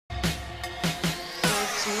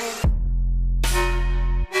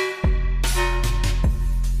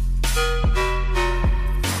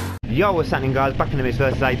Yo, what's happening guys, back in the mix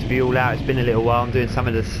versus A to be all out. It's been a little while. I'm doing some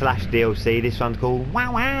of the Slash DLC. This one's called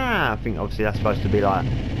Wow Wow. I think obviously that's supposed to be like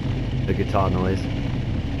the guitar noise.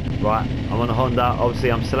 Right, I'm on a Honda,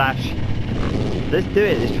 obviously I'm Slash. Let's do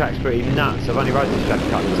it. This track's pretty nuts. I've only rode this track a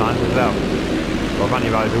couple of times as well. Well, I've only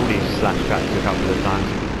rode all these Slash tracks a couple of times.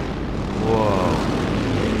 Whoa.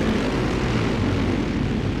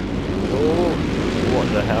 Oh, what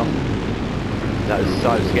the hell? That was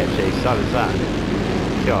so sketchy, so was that.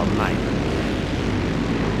 God, mate.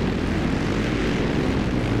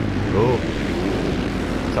 Oh,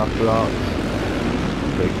 tough blocks.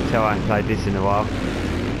 But you can tell I haven't played this in a while.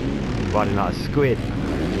 Riding like a squid.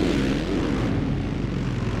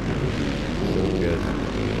 So good.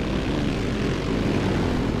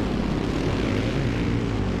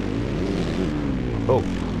 Oh,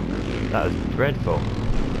 that was dreadful.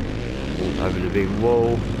 Over the big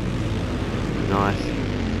wall. Nice.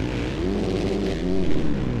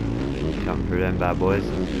 Coming through them bad boys.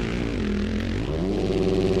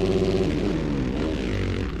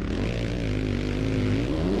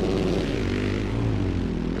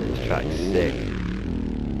 This track's sick.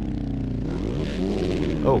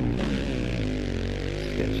 Oh,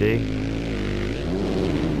 sketchy.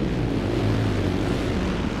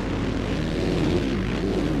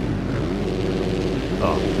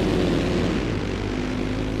 Oh.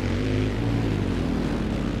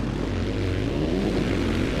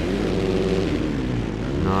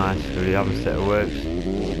 Nice, through the other set of whips.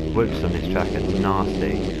 Whips on this track are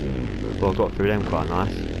nasty. Well, I got through them quite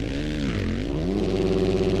nice.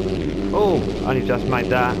 Oh, only just made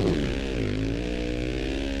that.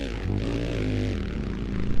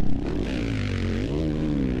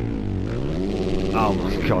 Oh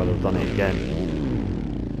my god, I've done it again.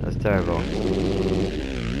 That's terrible.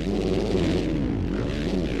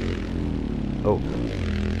 Oh.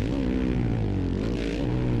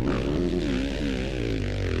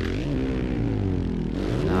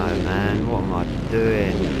 Man, what am I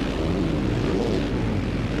doing?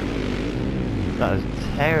 That was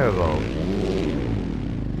terrible.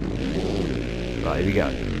 Right, here we go.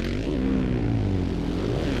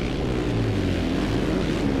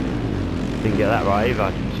 Didn't get that right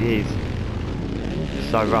either. Jeez.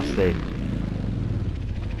 So rusty.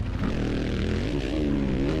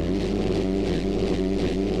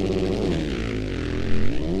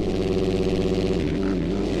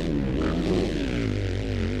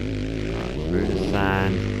 Through the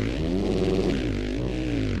sand.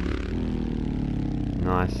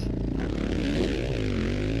 Nice.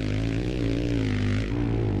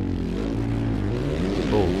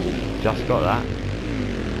 Oh, just got that.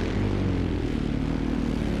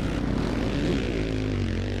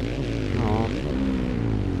 Oh.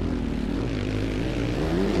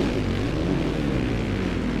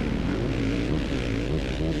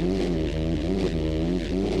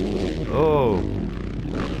 Oh.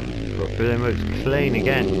 Got through them whips clean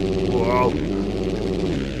again. Whoa.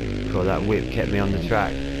 God, that whip kept me on the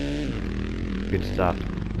track. Good stuff.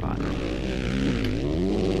 Right.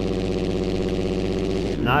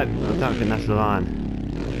 No, I don't think that's the line.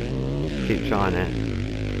 Keep trying it.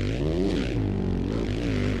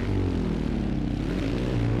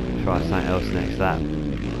 Try something else next lap.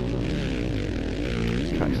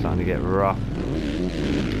 This track's starting to get rough.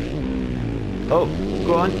 Oh,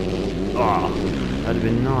 go on. Oh, that'd have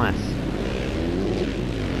been nice.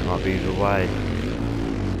 Might be the way.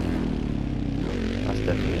 That's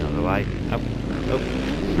definitely not the way. Oh, oh.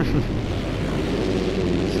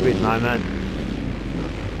 Squid moment.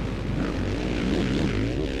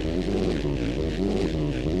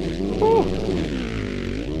 Ooh.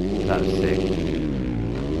 That was sick.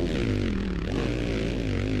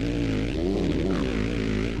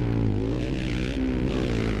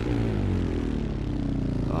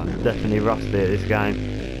 Oh, I'm definitely rusty at this game.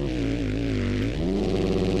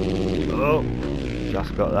 Oh,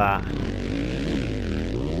 just got that.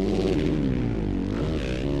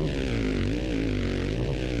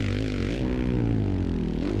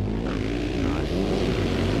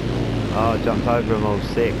 Oh, I jumped over them all,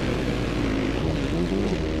 sick.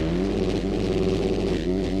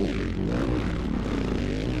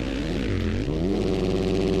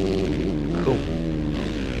 Cool.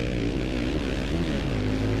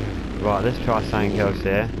 Right, let's try something else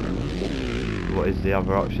here. What is the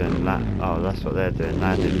other option? Oh, that's what they're doing,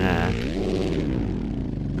 landing there.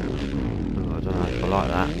 Oh, I don't know if I like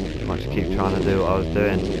that. I might just keep trying to do what I was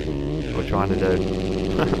doing. Or trying to do.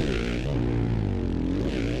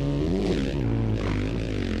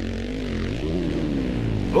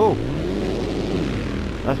 Oh!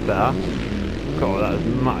 That's better. God, that was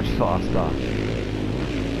much faster.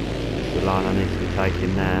 That's the line I need to be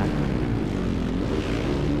taking there.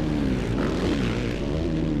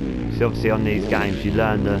 So obviously on these games you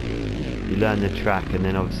learn the track, and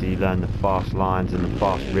then obviously you learn the fast lines and the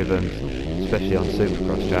fast rhythms, especially on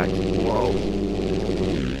supercross tracks. Whoa!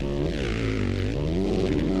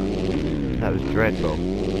 That was dreadful.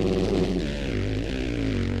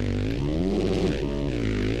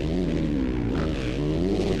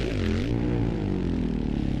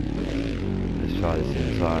 Let's try this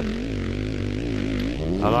inside.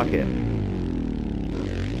 I like it.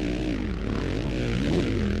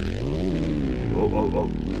 Oh.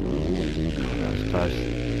 That was close.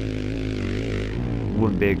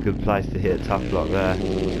 Wouldn't be a good place to hit a tough block there.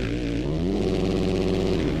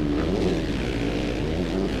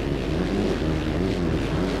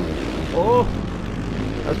 Oh!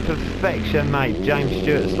 That's perfection, mate. James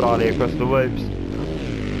Stewart slightly across the whoops.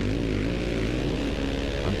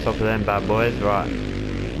 On top of them bad boys, right.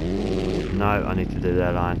 No, I need to do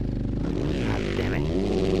their line. God damn it.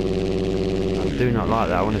 I do not like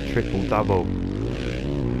that. I want a triple double.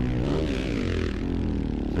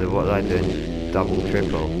 So what are they doing? Double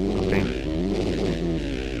triple, I think.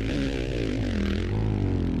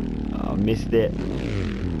 Oh, missed it.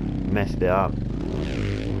 Messed it up.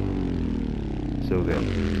 It's all good.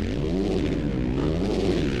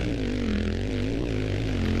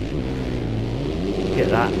 Get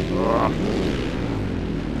that. Oh.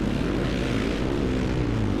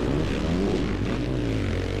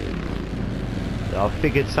 I've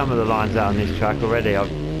figured some of the lines out on this track already.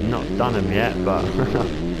 I've not done them yet, but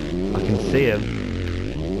I can see them.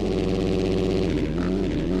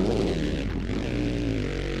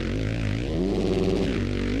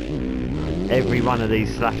 Every one of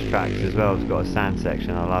these slash tracks as well has got a sand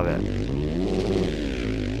section. I love it.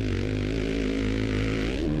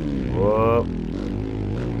 Whoa.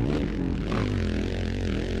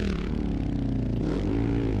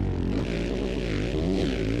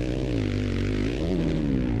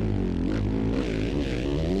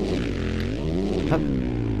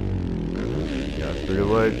 Go through the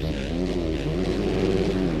whoops.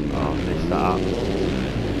 Oh, messed that up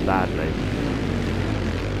badly.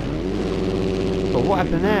 But what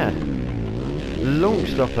happened there?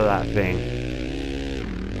 Launched off of that thing.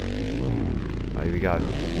 Oh, here we go.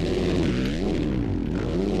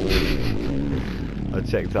 I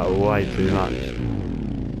checked that way too much.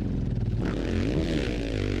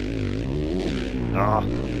 Ah, oh,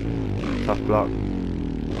 tough block.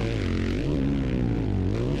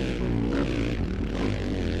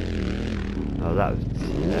 Oh, that was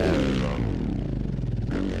terrible.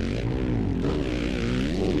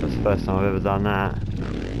 That's the first time I've ever done that.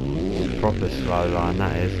 Proper slow line,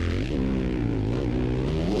 that is.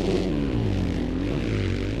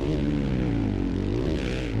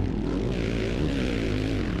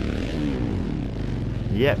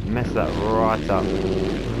 Yep, messed that right up.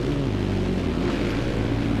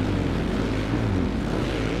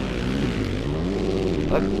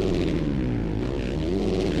 Oh.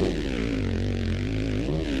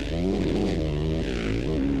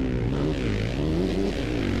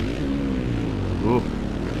 Ooh.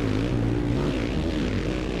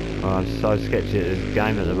 Oh, I'm so sketchy at this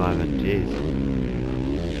game at the moment, jeez.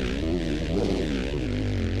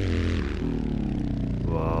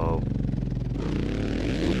 Whoa.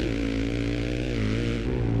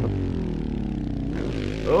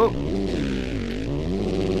 Oh!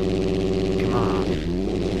 Come on.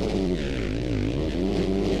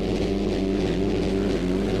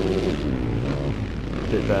 A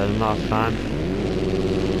bit better than last time.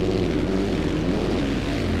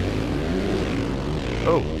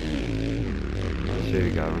 Oh! Here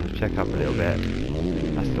we go, I'm going to check up a little bit.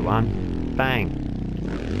 That's the one. Bang!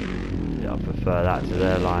 Yeah, I prefer that to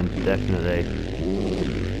their line, definitely.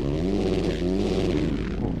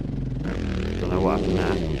 Oh. Don't know what happened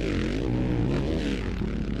there.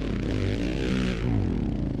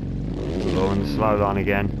 Go on the slow line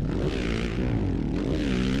again.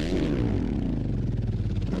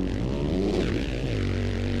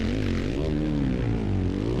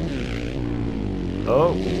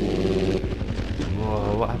 Oh!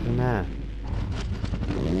 Whoa, what happened there?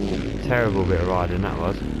 Terrible bit of riding that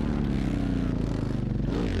was.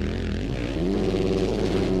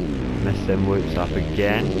 Messed them whoops up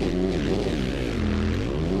again.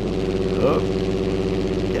 Oh!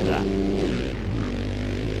 Get that.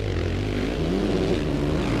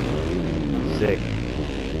 Sick.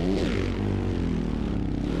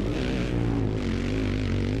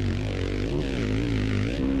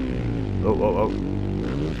 Oh.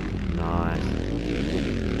 Nice.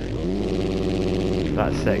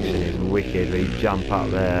 That section is wicked where you jump up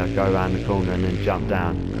there, go around the corner and then jump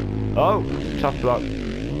down. Oh, tough block.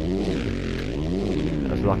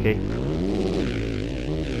 That's lucky.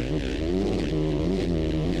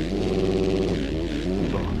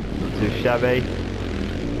 Oh, not too shabby.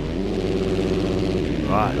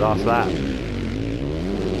 Right, last lap.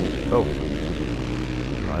 Oh.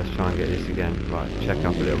 Right, let's try and get this again. Right, check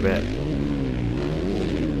up a little bit.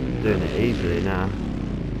 Doing it easily now.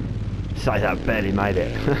 Say that barely made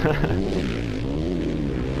it.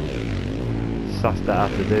 Sussed out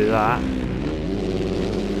how to do that.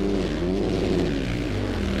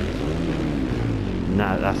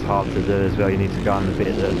 No, that's hard to do as well. You need to go on the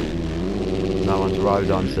bit that no one's rode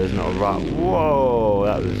on, so there's not a rut. Whoa,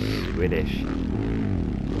 that was Swedish.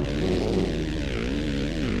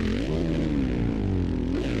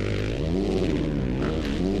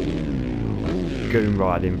 Goon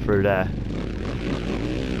riding through there.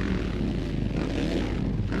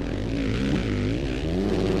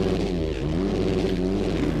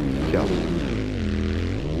 Go.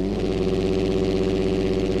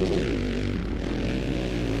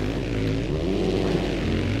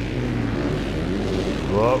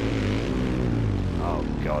 Whoa. Oh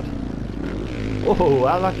god. Oh,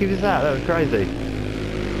 how lucky was that? That was crazy.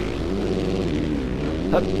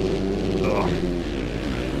 Hup. Oh.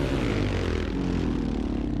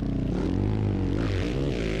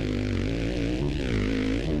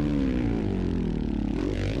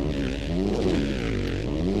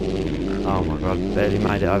 Oh my god, barely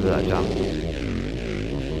made it over that jump.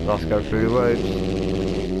 Let's go through the woods.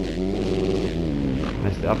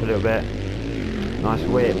 Messed it up a little bit. Nice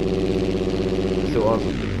whip. Sort of.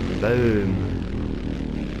 Boom.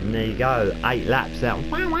 And there you go. 8 laps out.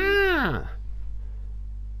 Wah, wah.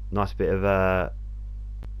 Nice bit of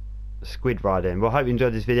squid riding. Well, I hope you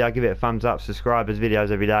enjoyed this video. Give it a thumbs up. Subscribe. There's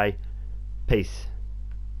videos every day. Peace.